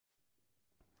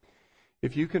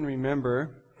If you can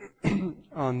remember,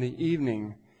 on the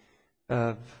evening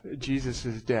of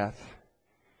Jesus' death,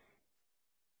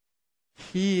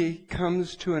 he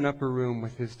comes to an upper room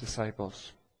with his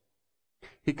disciples.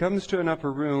 He comes to an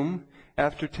upper room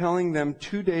after telling them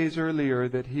 2 days earlier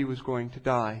that he was going to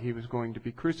die. He was going to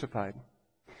be crucified.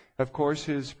 Of course,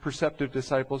 his perceptive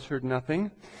disciples heard nothing,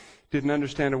 didn't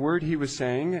understand a word he was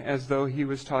saying, as though he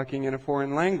was talking in a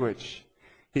foreign language.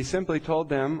 He simply told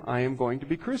them, I am going to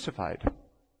be crucified.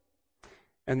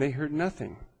 And they heard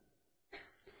nothing.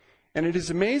 And it is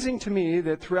amazing to me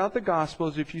that throughout the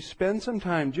Gospels, if you spend some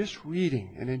time just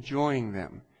reading and enjoying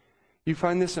them, you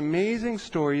find this amazing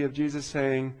story of Jesus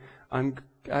saying,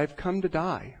 I've come to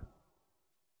die.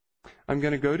 I'm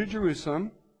going to go to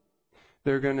Jerusalem.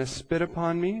 They're going to spit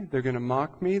upon me. They're going to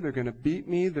mock me. They're going to beat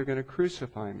me. They're going to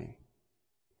crucify me.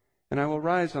 And I will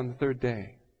rise on the third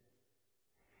day.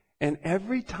 And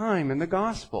every time in the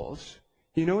Gospels,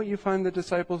 you know what you find the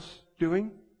disciples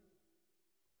doing?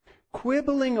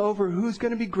 Quibbling over who's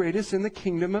going to be greatest in the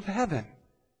kingdom of heaven.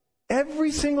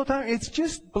 Every single time. It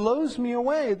just blows me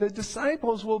away. The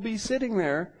disciples will be sitting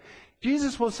there.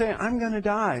 Jesus will say, I'm going to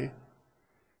die.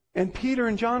 And Peter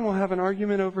and John will have an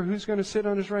argument over who's going to sit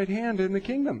on his right hand in the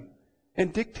kingdom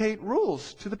and dictate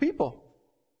rules to the people.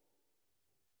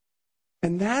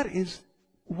 And that is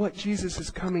what Jesus is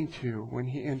coming to when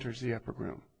he enters the upper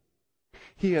room.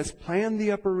 He has planned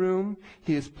the upper room.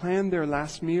 He has planned their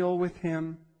last meal with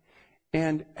him.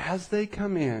 And as they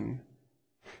come in,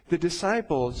 the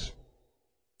disciples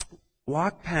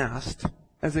walk past.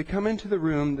 As they come into the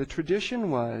room, the tradition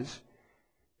was,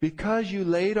 because you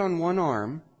laid on one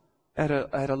arm, at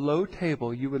a low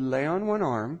table, you would lay on one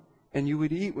arm and you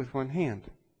would eat with one hand.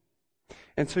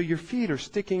 And so your feet are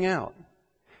sticking out.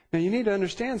 Now you need to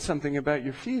understand something about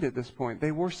your feet at this point.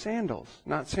 They wore sandals,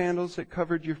 not sandals that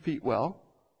covered your feet well,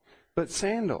 but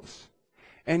sandals.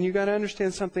 And you got to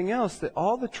understand something else, that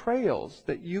all the trails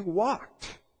that you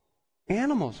walked,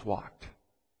 animals walked.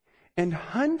 And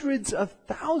hundreds of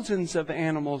thousands of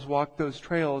animals walked those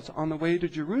trails on the way to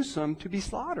Jerusalem to be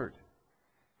slaughtered.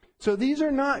 So these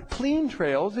are not clean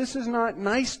trails. This is not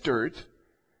nice dirt.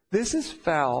 This is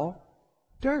foul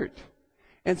dirt.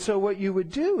 And so what you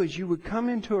would do is you would come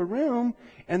into a room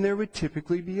and there would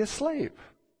typically be a slave.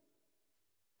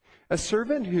 A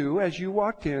servant who, as you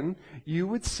walked in, you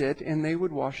would sit and they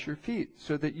would wash your feet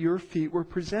so that your feet were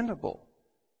presentable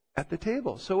at the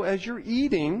table. So as you're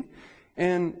eating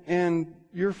and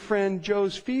your friend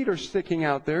Joe's feet are sticking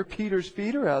out there, Peter's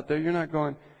feet are out there, you're not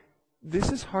going,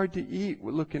 this is hard to eat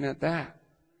looking at that.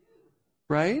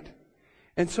 Right?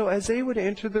 And so as they would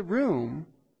enter the room,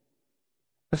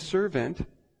 a servant,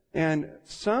 and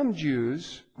some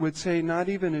Jews would say not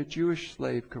even a Jewish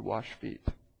slave could wash feet.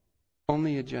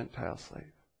 Only a Gentile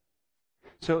slave.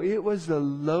 So it was the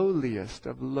lowliest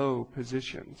of low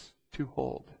positions to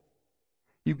hold.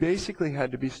 You basically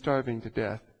had to be starving to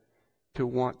death to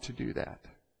want to do that.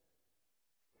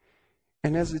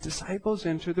 And as the disciples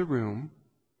enter the room,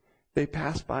 they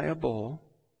pass by a bowl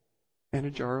and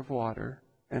a jar of water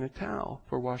and a towel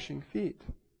for washing feet.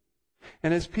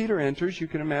 And as Peter enters, you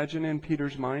can imagine in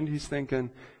Peter's mind, he's thinking,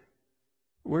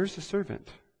 where's the servant?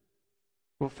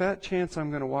 Well, fat chance I'm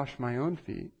going to wash my own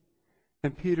feet.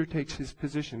 And Peter takes his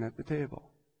position at the table.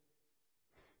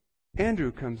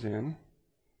 Andrew comes in,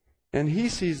 and he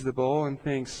sees the bowl and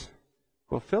thinks,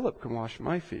 well, Philip can wash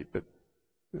my feet, but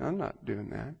I'm not doing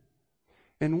that.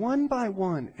 And one by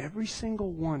one, every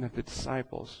single one of the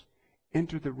disciples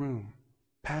enter the room,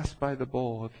 pass by the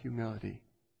bowl of humility,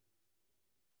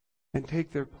 and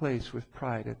take their place with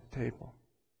pride at the table.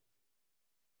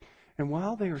 And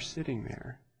while they are sitting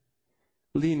there,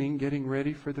 leaning, getting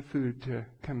ready for the food to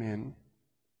come in,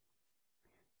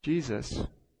 Jesus,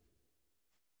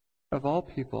 of all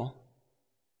people,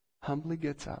 humbly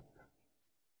gets up.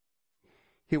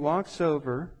 He walks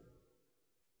over.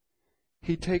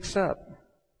 He takes up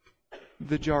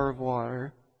the jar of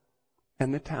water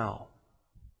and the towel.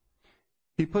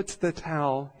 He puts the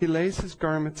towel, he lays his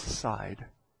garments aside.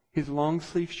 His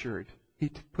long-sleeve shirt, he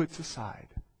puts aside.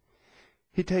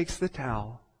 He takes the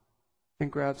towel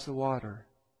and grabs the water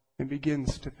and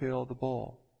begins to fill the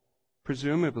bowl.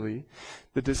 Presumably,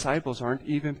 the disciples aren't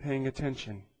even paying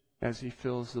attention as he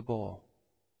fills the bowl.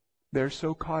 They're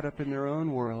so caught up in their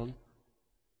own world.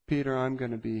 Peter, I'm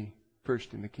going to be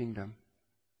first in the kingdom.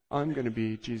 I'm going to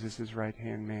be Jesus'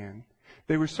 right-hand man.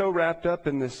 They were so wrapped up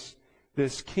in this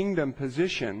kingdom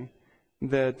position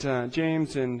that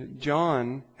James and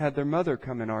John had their mother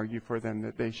come and argue for them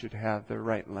that they should have their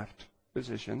right and left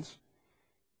positions.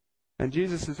 And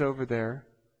Jesus is over there.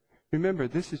 Remember,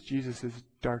 this is Jesus'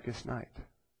 darkest night.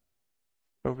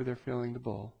 Over there filling the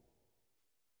bowl.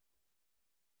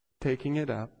 taking it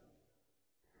up,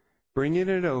 bringing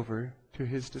it over to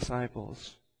his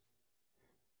disciples,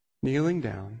 kneeling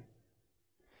down,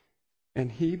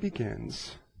 and he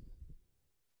begins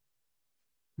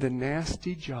the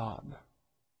nasty job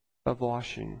of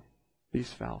washing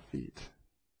these foul feet.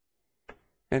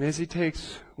 And as he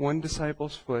takes one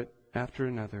disciple's foot after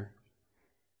another,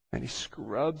 and he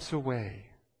scrubs away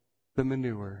the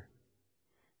manure,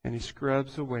 and he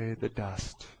scrubs away the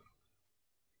dust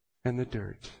and the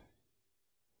dirt,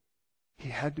 he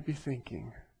had to be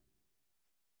thinking,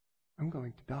 I'm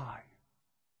going to die.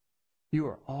 You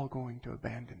are all going to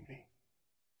abandon me.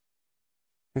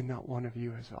 And not one of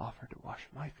you has offered to wash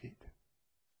my feet.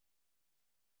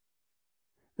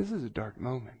 This is a dark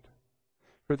moment.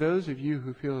 For those of you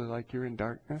who feel like you're in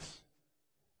darkness,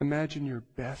 imagine your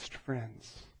best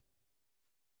friends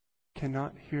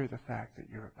cannot hear the fact that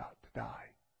you're about to die.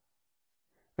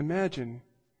 Imagine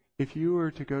if you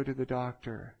were to go to the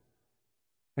doctor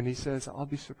and he says, I'll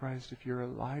be surprised if you're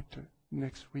alive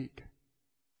next week.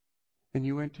 And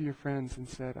you went to your friends and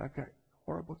said, I've got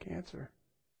horrible cancer.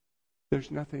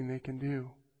 There's nothing they can do.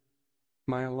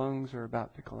 My lungs are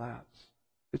about to collapse.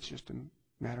 It's just a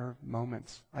matter of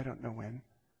moments. I don't know when.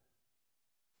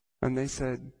 And they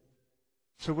said,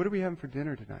 so what are we having for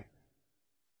dinner tonight?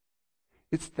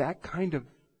 It's that kind of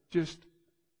just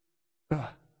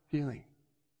feeling.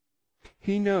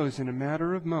 He knows in a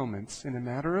matter of moments, in a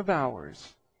matter of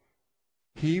hours,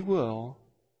 he will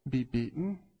be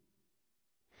beaten,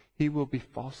 he will be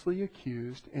falsely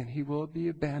accused, and he will be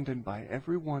abandoned by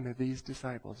every one of these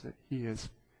disciples that he is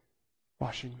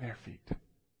washing their feet,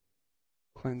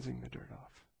 cleansing the dirt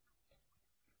off.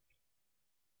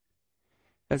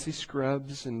 As he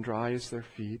scrubs and dries their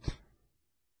feet,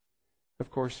 of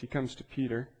course, he comes to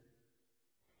Peter.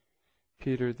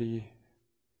 Peter, the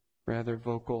rather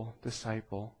vocal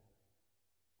disciple.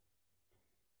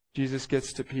 Jesus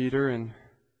gets to Peter and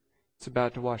it's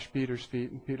about to wash Peter's feet,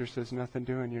 and Peter says, nothing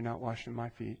doing, you're not washing my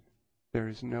feet. There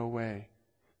is no way.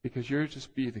 Because you're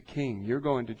just be the king. You're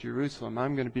going to Jerusalem.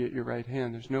 I'm going to be at your right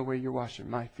hand. There's no way you're washing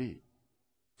my feet.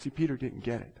 See, Peter didn't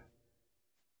get it.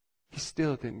 He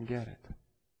still didn't get it.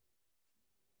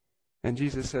 And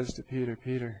Jesus says to Peter,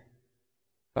 Peter,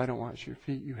 if I don't wash your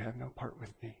feet, you have no part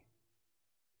with me.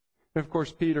 And of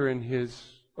course, Peter, in his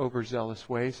overzealous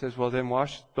way, says, well, then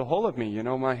wash the whole of me.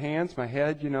 My hands, my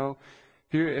head,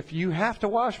 If you have to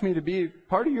wash me to be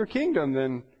part of your kingdom,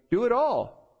 then do it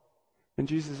all. And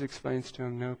Jesus explains to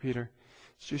him, no, Peter,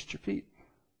 it's just your feet.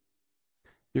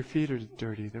 Your feet are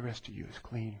dirty. The rest of you is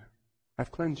clean.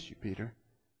 I've cleansed you, Peter.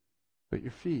 But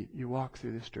your feet, you walk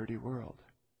through this dirty world.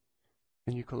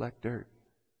 And you collect dirt.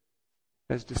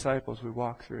 As disciples, we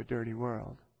walk through a dirty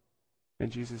world.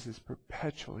 And Jesus is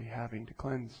perpetually having to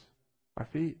cleanse our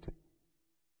feet.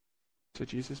 So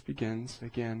Jesus begins,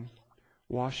 again,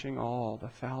 washing all the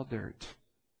foul dirt,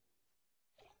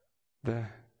 the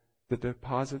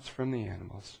deposits from the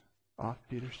animals off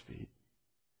Peter's feet,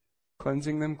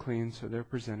 cleansing them clean so they're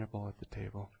presentable at the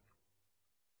table.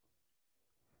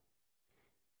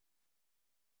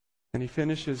 And he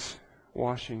finishes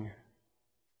washing,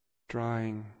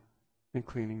 drying, and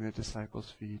cleaning the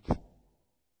disciples' feet.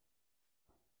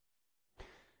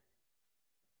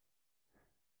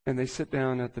 And they sit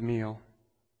down at the meal.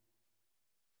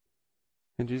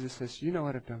 And Jesus says, do you know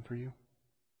what I've done for you?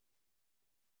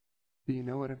 Do you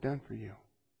know what I've done for you?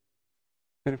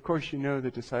 And of course,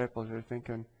 the disciples are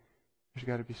thinking, there's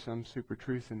got to be some super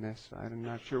truth in this. I'm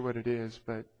not sure what it is,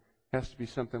 but it has to be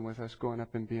something with us going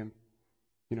up and being,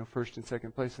 first and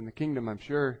second place in the kingdom, I'm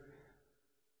sure.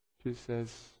 Jesus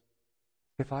says,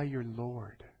 if I, your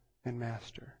Lord and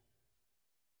Master,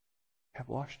 have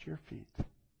washed your feet,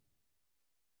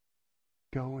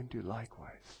 go and do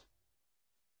likewise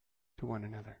to one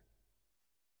another.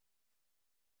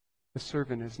 The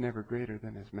servant is never greater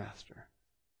than his master.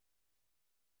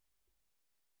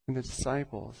 And the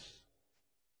disciples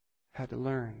had to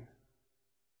learn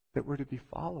that we're to be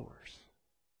followers.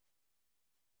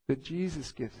 That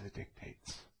Jesus gives the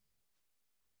dictates.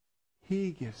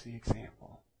 He gives the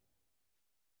example.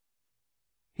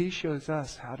 He shows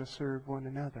us how to serve one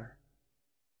another.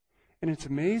 And it's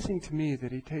amazing to me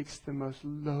that he takes the most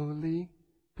lowly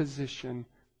position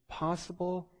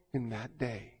possible in that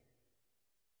day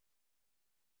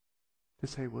to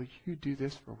say, will you do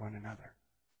this for one another?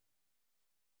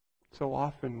 So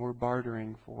often we're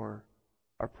bartering for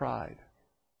our pride.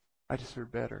 I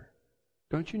deserve better.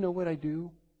 Don't you know what I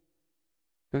do?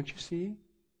 Don't you see?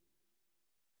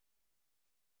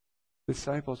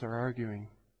 Disciples are arguing,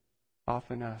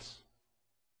 often us,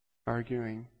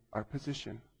 arguing our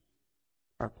position,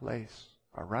 our place,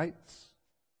 our rights.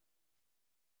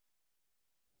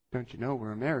 Don't you know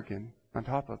we're American on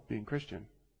top of being Christian?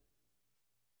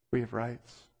 We have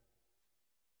rights.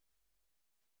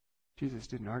 Jesus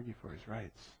didn't argue for his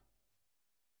rights.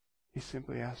 He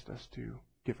simply asked us to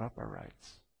give up our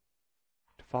rights,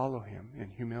 to follow him in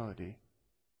humility,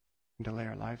 and to lay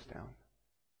our lives down,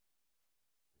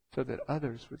 so that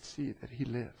others would see that he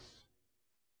lives,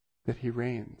 that he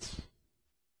reigns,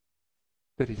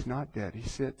 that he's not dead. He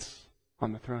sits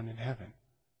on the throne in heaven,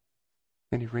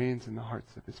 and he reigns in the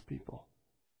hearts of his people.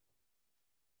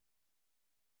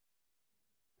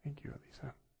 Thank you,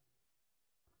 Elisa.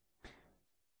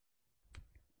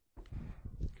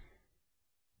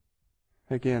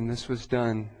 Again, this was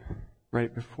done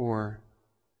right before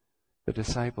the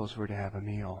disciples were to have a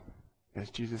meal, as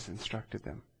Jesus instructed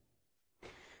them.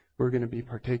 We're going to be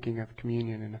partaking of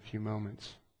communion in a few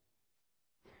moments.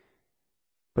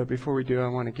 But before we do, I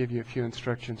want to give you a few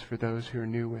instructions for those who are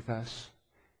new with us.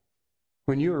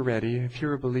 When you are ready, if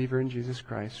you're a believer in Jesus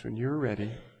Christ, when you're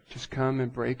ready, just come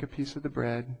and break a piece of the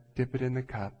bread, dip it in the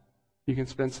cup. You can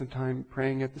spend some time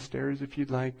praying at the stairs if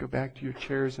you'd like. Go back to your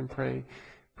chairs and pray.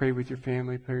 Pray with your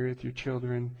family, pray with your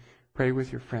children, pray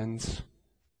with your friends.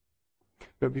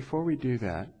 But before we do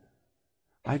that,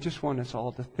 I just want us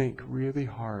all to think really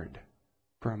hard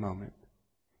for a moment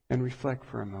and reflect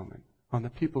for a moment on the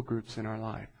people groups in our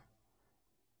life.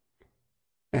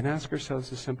 And ask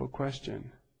ourselves a simple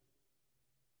question.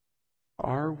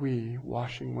 Are we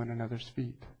washing one another's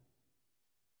feet?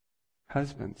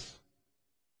 Husbands,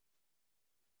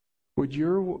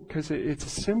 because it's a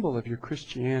symbol of your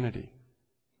Christianity.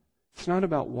 It's not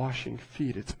about washing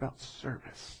feet, it's about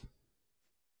service.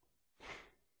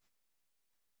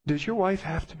 Does your wife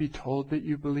have to be told that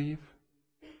you believe?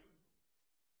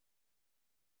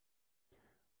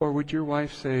 Or would your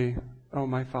wife say, "Oh,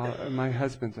 my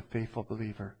husband's a faithful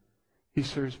believer. He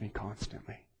serves me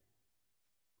constantly."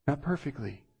 Not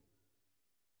perfectly,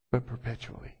 but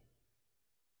perpetually.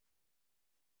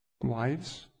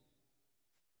 Wives,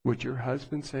 would your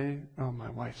husband say, "Oh, my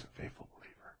wife's a faithful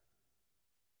believer.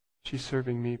 She's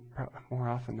serving me more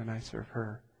often than I serve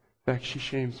her. In fact, she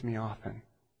shames me often.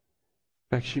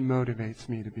 In fact, she motivates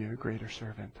me to be a greater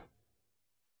servant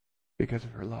because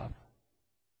of her love."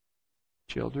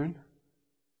 Children,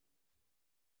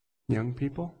 young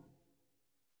people,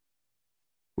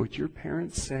 would your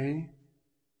parents say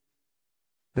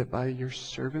that by your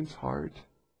servant's heart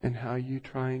and how you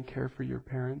try and care for your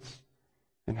parents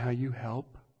and how you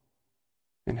help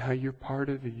and how you're part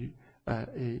of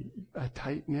a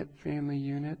tight-knit family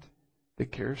unit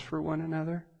that cares for one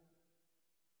another,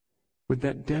 would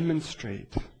that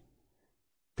demonstrate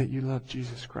that you love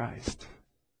Jesus Christ,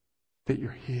 that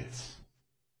you're his?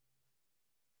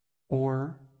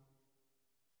 Or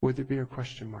would there be a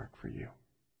question mark for you?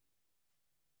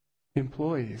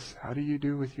 Employees, how do you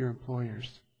do with your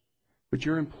employers? Would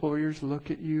your employers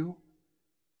look at you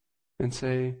and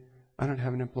say, "I don't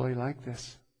have an employee like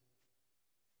this.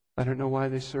 I don't know why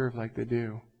they serve like they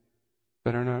do,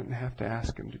 but I don't have to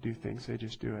ask them to do things. They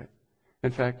just do it.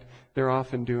 In fact, they're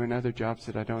often doing other jobs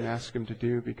that I don't ask them to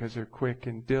do because they're quick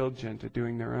and diligent at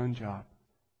doing their own job.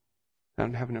 I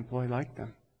don't have an employee like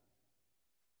them."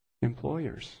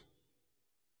 Employers,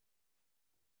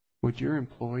 would your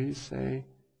employees say,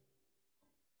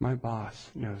 "My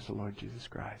boss knows the Lord Jesus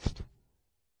Christ.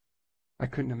 I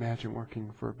couldn't imagine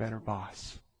working for a better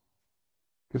boss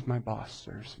because my boss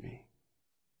serves me"?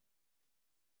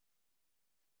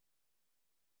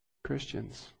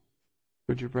 Christians,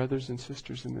 would your brothers and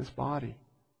sisters in this body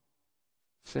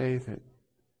say that,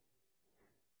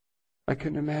 "I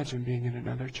couldn't imagine being in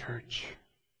another church.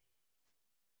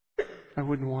 I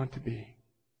wouldn't want to be.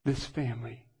 This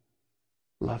family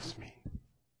loves me.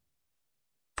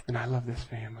 And I love this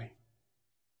family.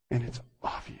 And it's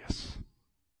obvious."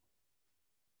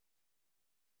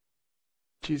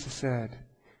 Jesus said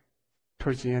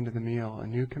towards the end of the meal, "A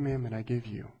new commandment I give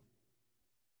you,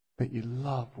 that you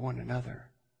love one another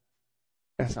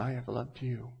as I have loved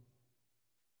you.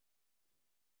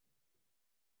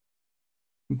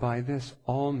 By this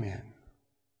all men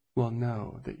will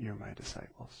know that you're my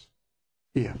disciples,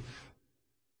 if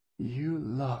you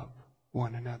love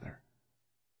one another."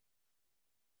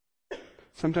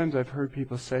 Sometimes I've heard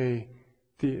people say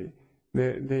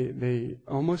they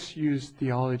almost use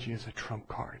theology as a trump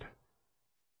card.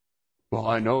 "Well,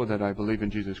 I know that I believe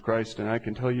in Jesus Christ, and I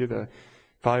can tell you the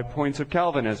 5 points of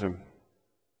Calvinism.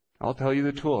 I'll tell you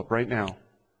the tulip right now."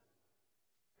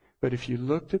 But if you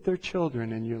looked at their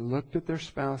children and you looked at their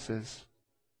spouses,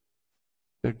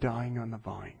 they're dying on the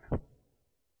vine.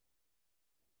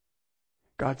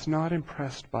 God's not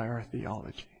impressed by our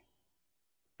theology.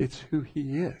 It's who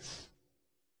He is.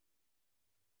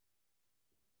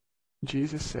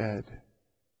 Jesus said,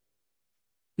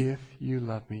 if you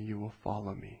love me, you will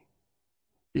follow me.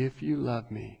 If you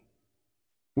love me,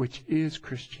 which is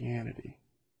Christianity,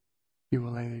 you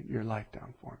will lay your life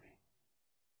down for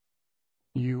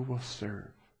me. You will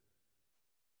serve,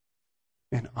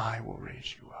 and I will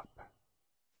raise you up.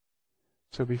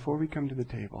 So before we come to the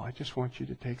table, I just want you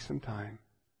to take some time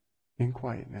in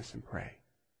quietness and pray.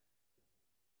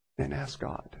 And ask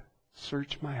God,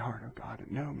 search my heart, oh God,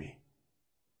 and know me.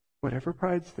 Whatever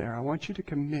pride's there, I want you to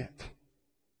commit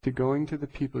to going to the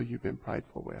people you've been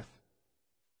prideful with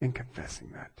and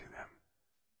confessing that to them.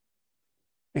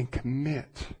 And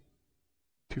commit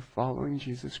to following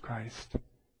Jesus Christ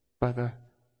by the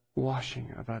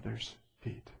washing of others'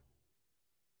 feet.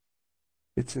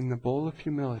 It's in the bowl of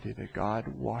humility that God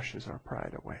washes our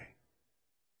pride away.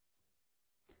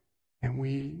 And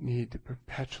we need to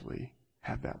perpetually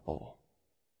have that bowl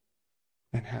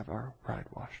and have our pride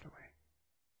washed away.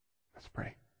 Let's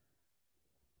pray.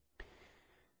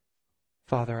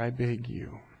 Father, I beg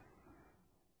you,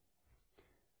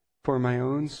 for my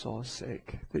own soul's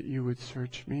sake, that you would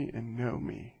search me and know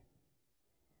me.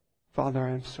 Father,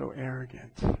 I am so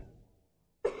arrogant,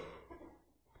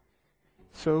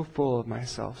 so full of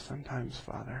myself sometimes,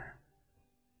 Father,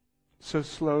 so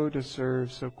slow to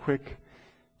serve, so quick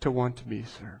to want to be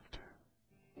served.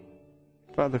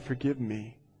 Father, forgive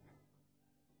me.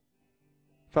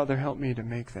 Father, help me to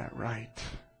make that right,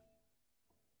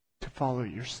 to follow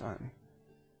your Son,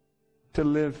 to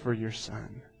live for your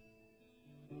Son,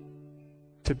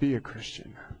 to be a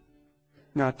Christian,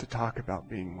 not to talk about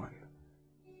being one,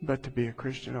 but to be a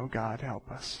Christian. Oh God,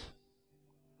 help us,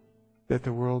 that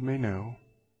the world may know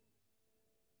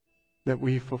that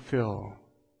we fulfill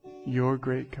your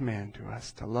great command to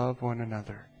us to love one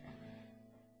another.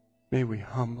 May we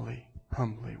humbly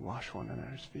wash one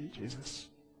another's feet, Jesus.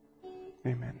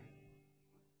 Amen.